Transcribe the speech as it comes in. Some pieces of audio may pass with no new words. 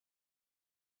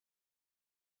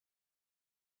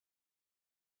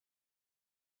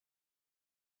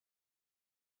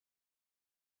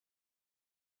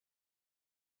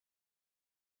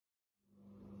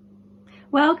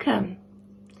Welcome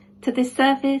to this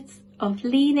service of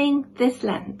leaning this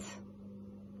Lent.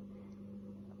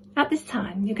 At this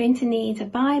time, you're going to need a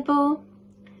Bible,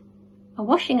 a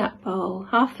washing up bowl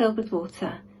half filled with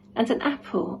water, and an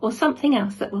apple or something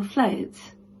else that will float.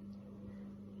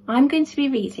 I'm going to be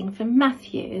reading from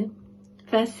Matthew,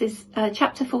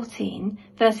 chapter 14,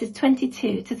 verses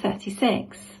 22 to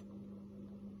 36.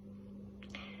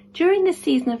 During this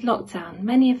season of lockdown,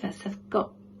 many of us have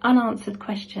got unanswered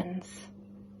questions,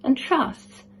 and trust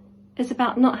is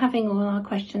about not having all our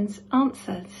questions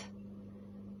answered.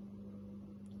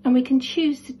 And we can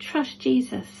choose to trust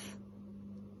Jesus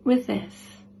with this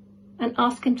and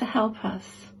ask him to help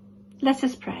us. Let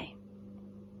us pray.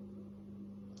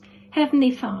 Heavenly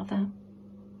Father,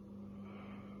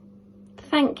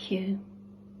 thank you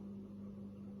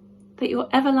that your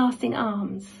everlasting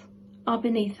arms are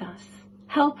beneath us.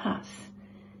 Help us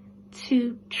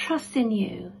to trust in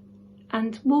you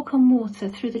and walk on water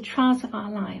through the trials of our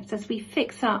lives as we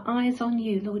fix our eyes on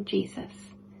you, Lord Jesus.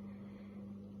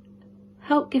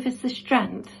 Help give us the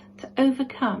strength to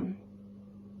overcome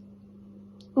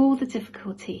all the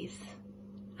difficulties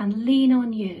and lean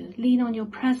on you, lean on your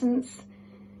presence.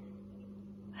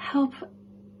 Help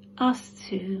us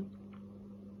to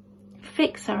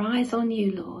fix our eyes on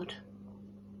you, Lord,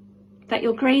 that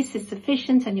your grace is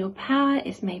sufficient and your power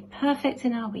is made perfect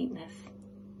in our weakness.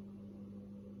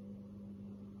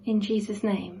 In Jesus'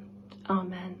 name,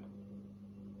 Amen.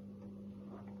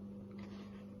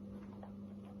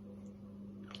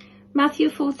 Matthew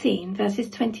 14,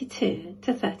 verses 22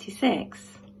 to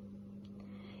 36.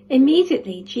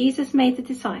 Immediately Jesus made the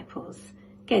disciples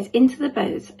get into the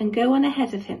boat and go on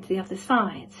ahead of him to the other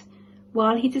side,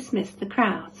 while he dismissed the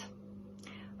crowd.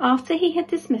 After he had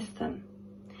dismissed them,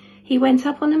 he went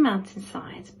up on a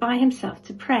mountainside by himself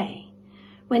to pray.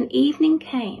 When evening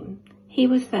came, he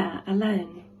was there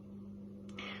alone.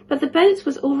 But the boat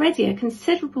was already a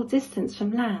considerable distance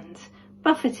from land,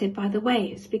 buffeted by the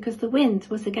waves because the wind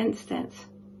was against it.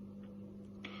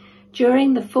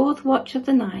 During the fourth watch of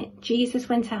the night, Jesus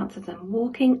went out to them,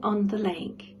 walking on the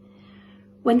lake.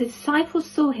 When the disciples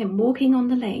saw him walking on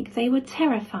the lake, they were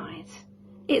terrified.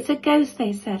 "It's a ghost,"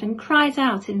 they said, and cried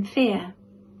out in fear.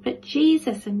 But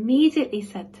Jesus immediately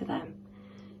said to them,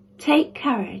 "Take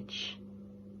courage,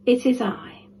 it is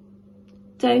I.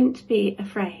 Don't be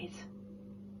afraid."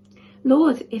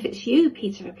 "Lord, if it's you,"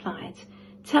 Peter replied,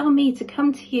 "tell me to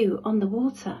come to you on the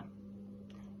water."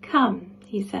 "Come,"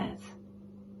 he said.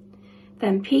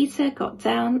 Then Peter got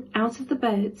down out of the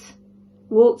boat,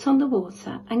 walked on the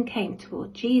water, and came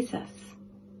toward Jesus.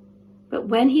 But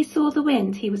when he saw the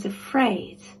wind, he was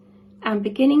afraid, and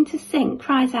beginning to sink,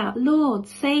 cried out, "Lord,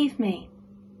 save me."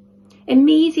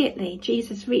 Immediately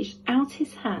Jesus reached out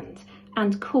his hand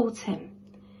and caught him.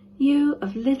 "You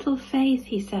of little faith,"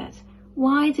 he said,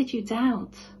 "why did you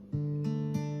doubt?"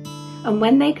 And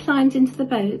when they climbed into the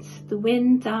boat, the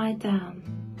wind died down.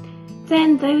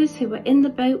 Then those who were in the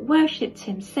boat worshipped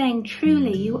him, saying,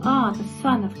 "Truly you are the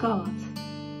Son of God."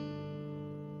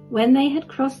 When they had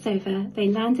crossed over, they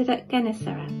landed at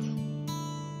Gennesaret.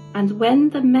 And when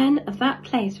the men of that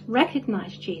place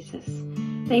recognized Jesus,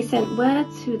 they sent word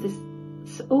to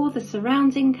all the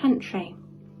surrounding country.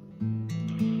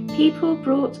 People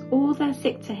brought all their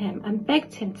sick to him and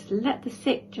begged him to let the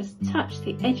sick just touch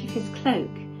the edge of his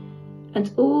cloak, and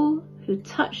all who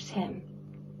touched him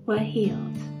were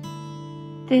healed.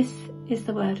 This is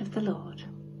the word of the Lord.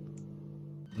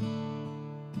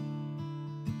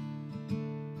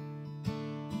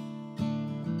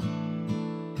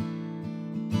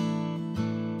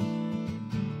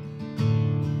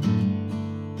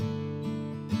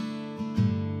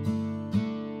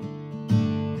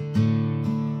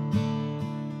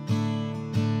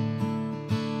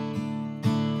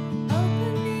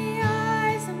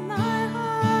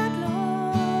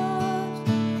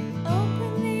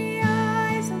 Open the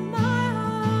eyes of my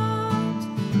heart.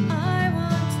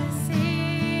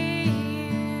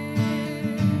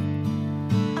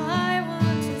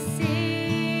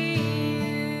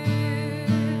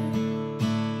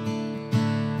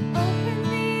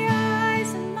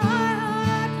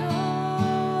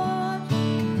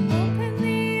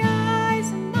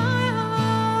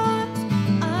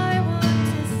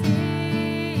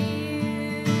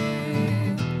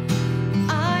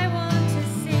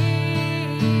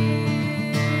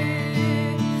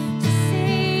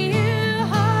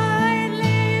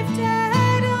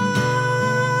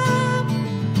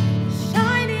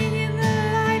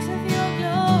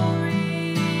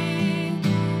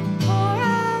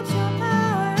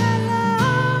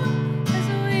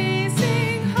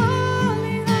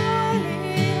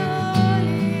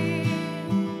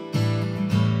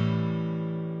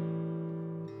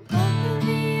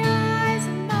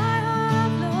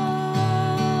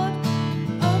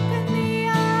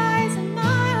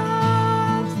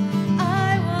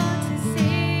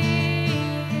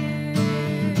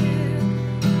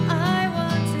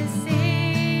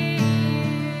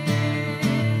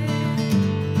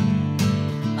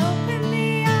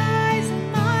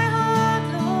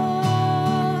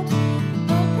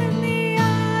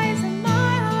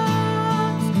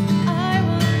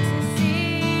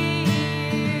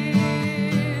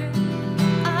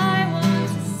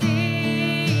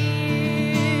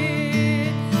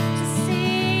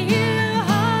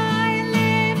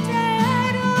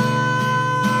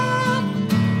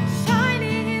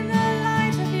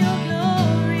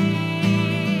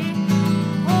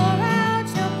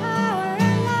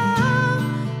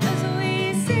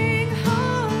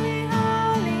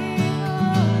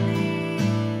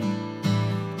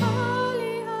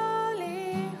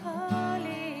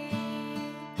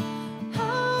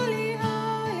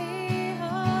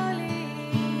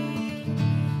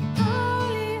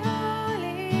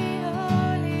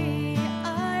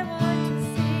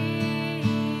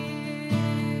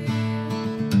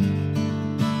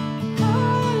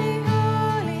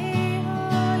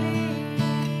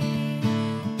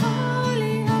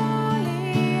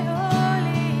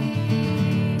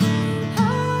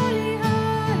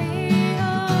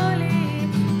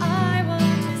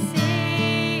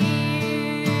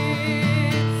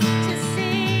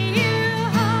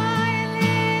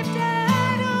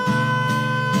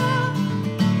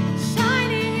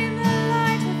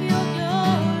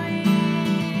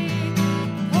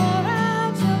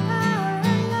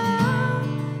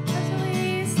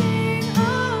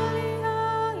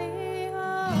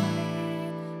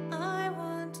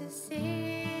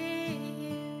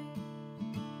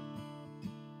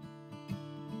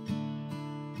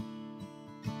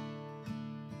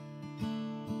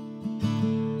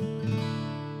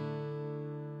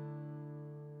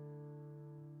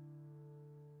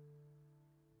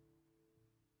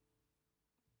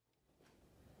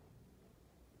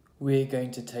 We're going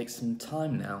to take some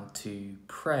time now to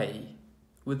pray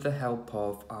with the help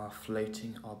of our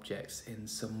floating objects in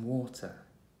some water.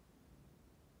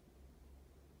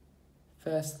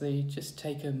 Firstly, just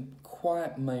take a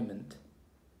quiet moment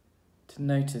to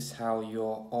notice how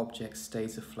your object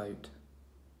stays afloat.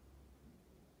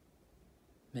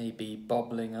 Maybe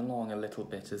bobbling along a little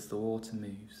bit as the water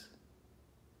moves.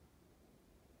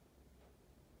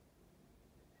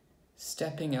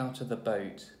 Stepping out of the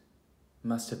boat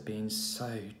must have been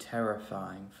so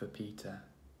terrifying for Peter.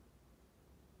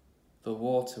 The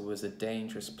water was a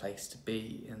dangerous place to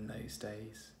be in those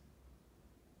days.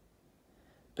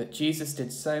 But Jesus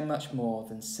did so much more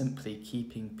than simply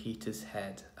keeping Peter's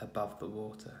head above the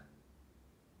water.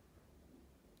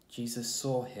 Jesus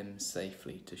saw him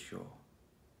safely to shore.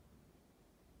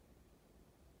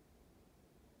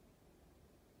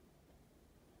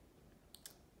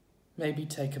 Maybe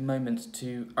take a moment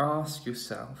to ask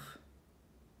yourself,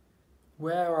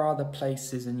 where are the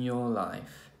places in your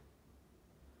life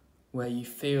where you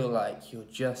feel like you're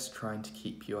just trying to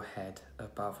keep your head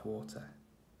above water?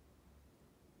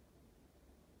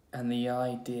 And the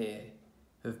idea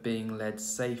of being led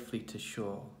safely to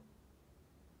shore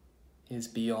is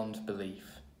beyond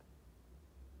belief.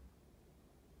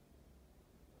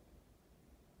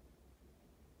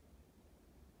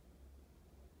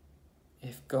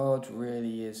 If God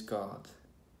really is God,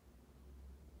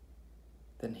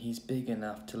 then He's big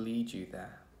enough to lead you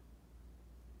there.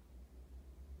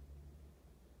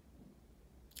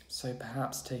 So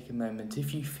perhaps take a moment,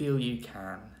 if you feel you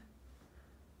can,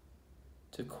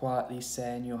 to quietly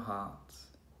say in your heart,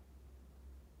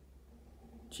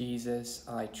 Jesus,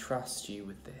 I trust you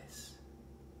with this.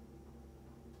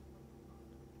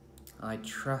 I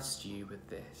trust you with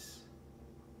this.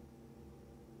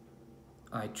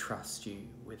 I trust you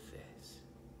with this.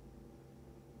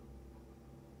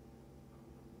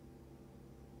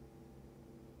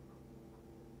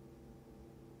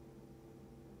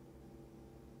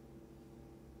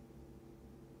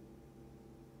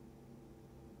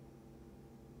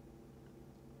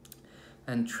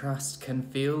 And trust can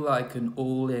feel like an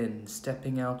all-in,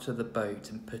 stepping out of the boat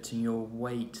and putting your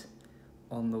weight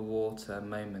on the water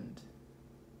moment.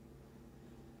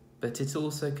 But it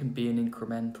also can be an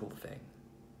incremental thing.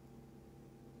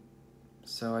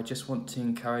 So I just want to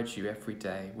encourage you every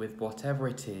day, with whatever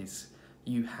it is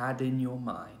you had in your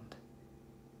mind,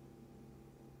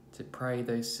 to pray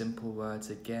those simple words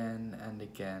again and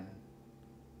again,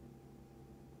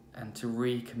 and to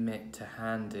recommit to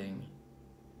handing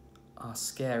our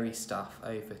scary stuff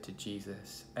over to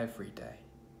Jesus every day,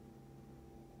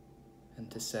 and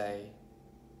to say,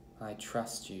 I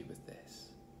trust you with this.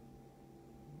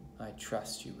 I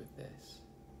trust you with this.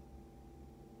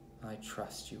 I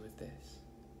trust you with this.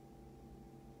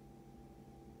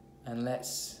 And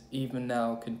let's even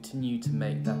now continue to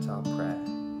make that our prayer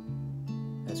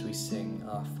as we sing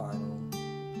our final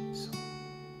song.